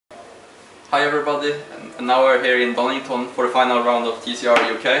Hi everybody, and now we're here in Donington for the final round of TCR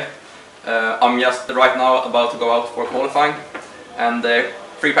UK. I'm just right now about to go out for qualifying, and the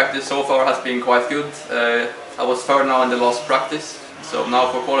free practice so far has been quite good. I was third now in the last practice, so now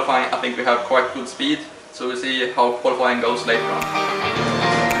for qualifying I think we have quite good speed, so we'll see how qualifying goes later on.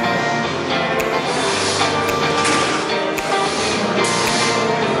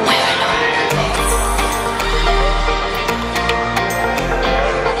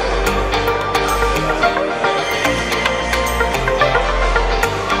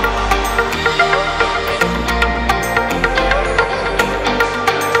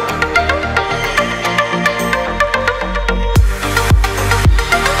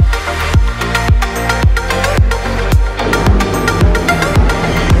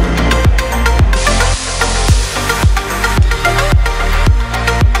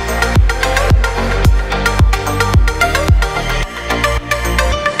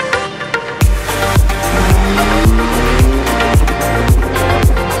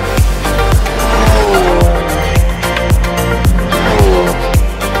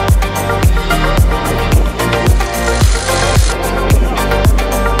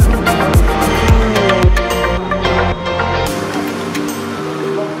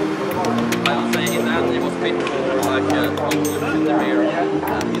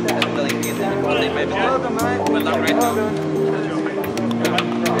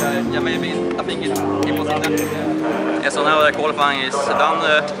 I think it was in there. Yeah, so now the qualifying is done.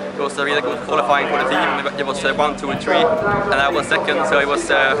 It was a really good qualifying for the team. It was 1, 2 and 3, and I was second, so it was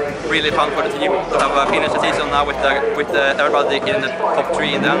really fun for the team to have finished the season now with everybody in the top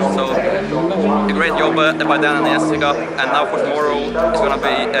 3 in them. So a great job by Dan and Jessica, and now for tomorrow it's going to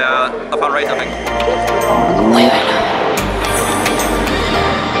be a fun race, I think.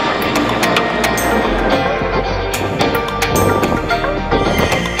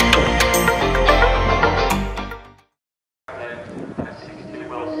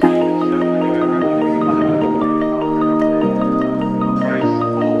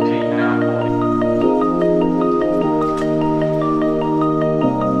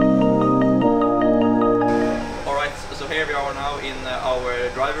 Here we are now in our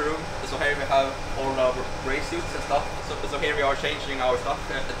driver room. So here we have all our race suits and stuff. So here we are changing our stuff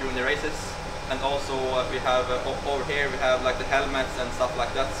during the races, and also we have over here we have like the helmets and stuff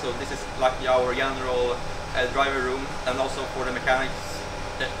like that. So this is like our general driver room, and also for the mechanics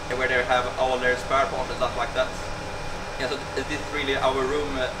where they have all their spare parts and stuff like that. Yeah, so this is really our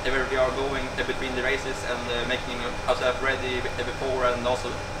room where we are going between the races and making ourselves ready before and also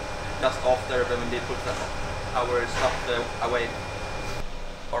just after when we put our stuff away.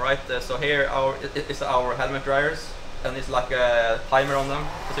 Alright, so here is our helmet dryers, and it's like a timer on them,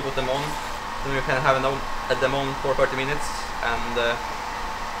 so you put them on, then you can have them on for 30 minutes, and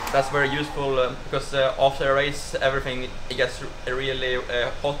that's very useful because after a race everything gets really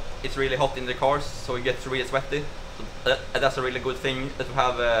hot. It's really hot in the cars, so it gets really sweaty, so that's a really good thing to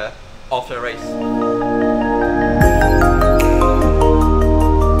have after a race.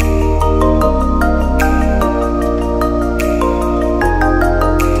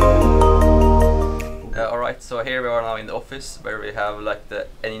 So here we are now in the office where we have like the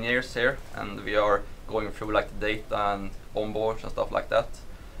engineers here, and we are going through like the data and onboards and stuff like that.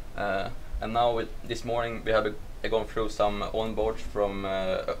 And now this morning we have gone through some onboards from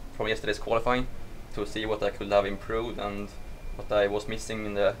yesterday's qualifying to see what I could have improved and what I was missing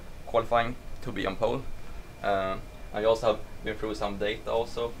in the qualifying to be on pole. I also have been through some data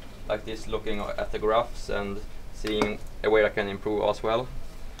also, like this, looking at the graphs and seeing where I can improve as well.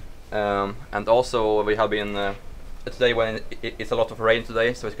 And also we have been today, when it's a lot of rain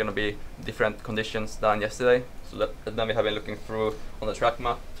today, so it's going to be different conditions than yesterday. So then we have been looking through on the track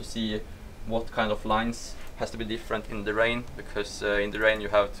map to see what kind of lines has to be different in the rain, because in the rain you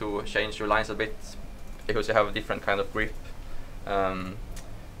have to change your lines a bit because you have a different kind of grip.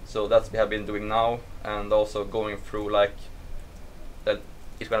 So that's what we have been doing now, and also going through like that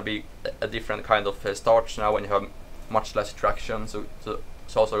it's going to be a different kind of starch now when you have much less traction. So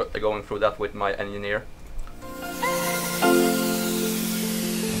also going through that with my engineer.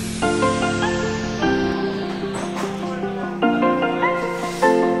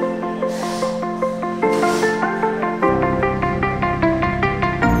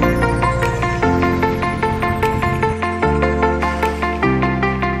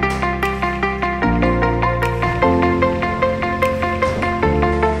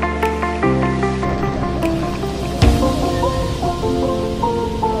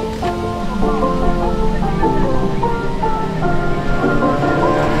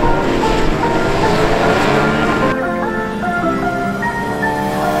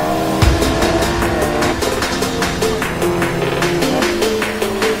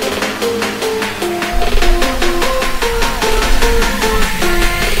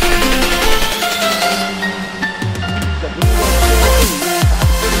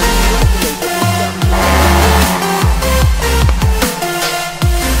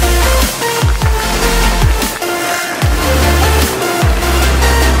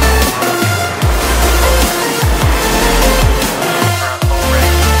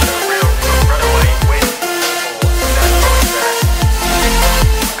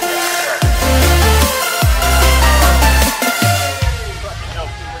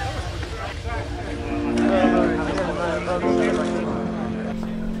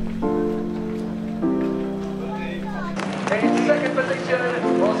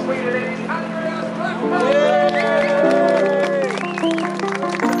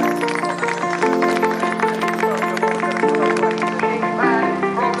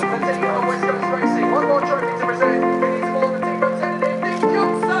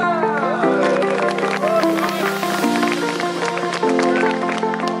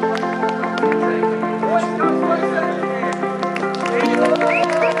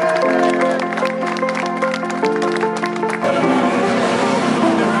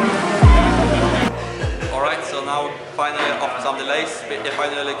 Alright, so now finally after some delays, we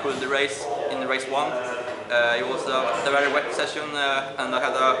finally could the race in race 1. It was a very wet session and I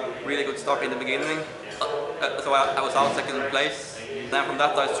had a really good start in the beginning. So I was out second place. Then from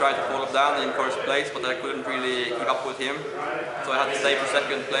that I tried to follow down in first place, but I couldn't really keep up with him. So I had to stay for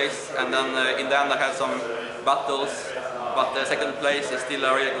second place, and then in the end I had some battles, but second place is still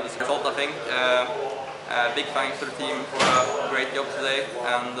a really good result, I think. Big thanks to the team for a great job today,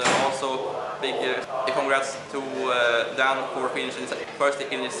 and also big congrats to Dan for finishing first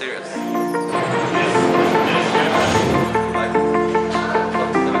in this series.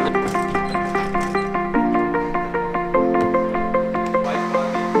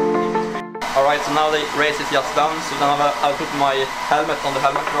 Alright, so now the race is just done, so now I'll put my helmet on the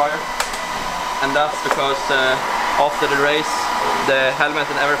helmet dryer. And that's because after the race, the helmet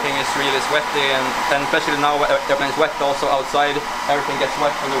and everything is really sweaty, and especially now when it's wet also outside, everything gets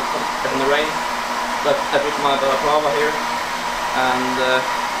wet from the rain. But I put my balaclava here and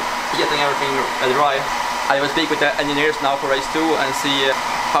getting everything dry. I will speak with the engineers now for race 2 and see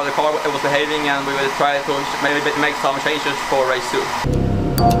how the car was behaving, and we will try to maybe make some changes for race 2.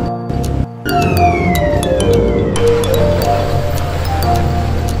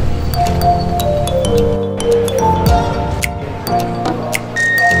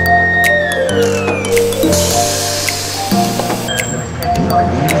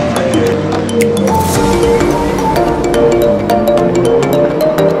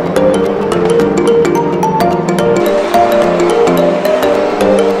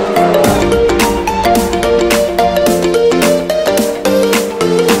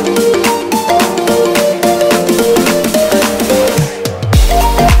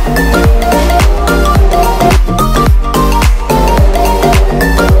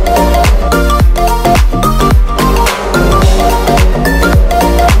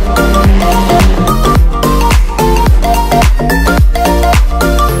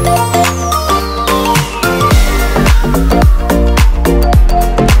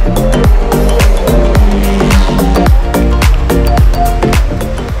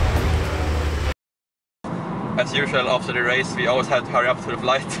 As usual, after the race we always have to hurry up to the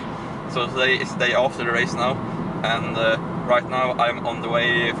flight, so today is the day after the race now, and right now I'm on the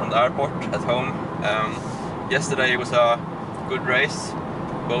way from the airport at home. Yesterday was a good race,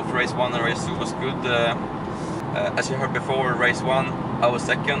 both race 1 and race 2 was good. As you heard before, race 1 I was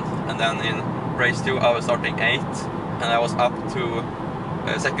second, and then in race 2 I was starting 8th, and I was up to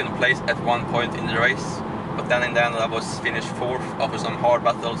second place at one point in the race. But then in the end I was finished 4th after some hard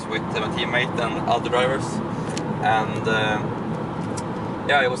battles with my teammate and other drivers. And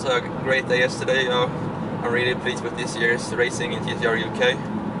yeah, it was a great day yesterday. I'm really pleased with this year's racing in TCR UK.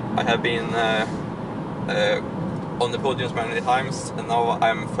 I have been on the podiums many times, and now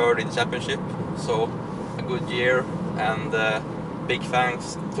I'm 3rd in the championship. So a good year, and big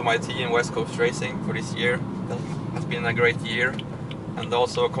thanks to my team West Coast Racing for this year. That has been a great year. And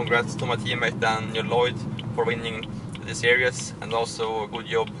also congrats to my teammate Daniel Lloyd for winning the series, and also a good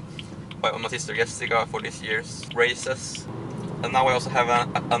job by my sister Jessica for this year's races. And now I also have an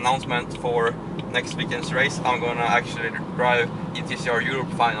announcement for next weekend's race. I'm gonna actually drive in TCR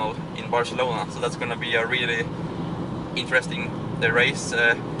Europe final in Barcelona, so that's gonna be a really interesting race.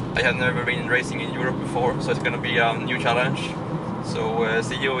 I have never been racing in Europe before, so it's gonna be a new challenge. So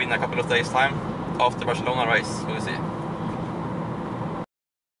see you in a couple of days time after Barcelona race. We'll see.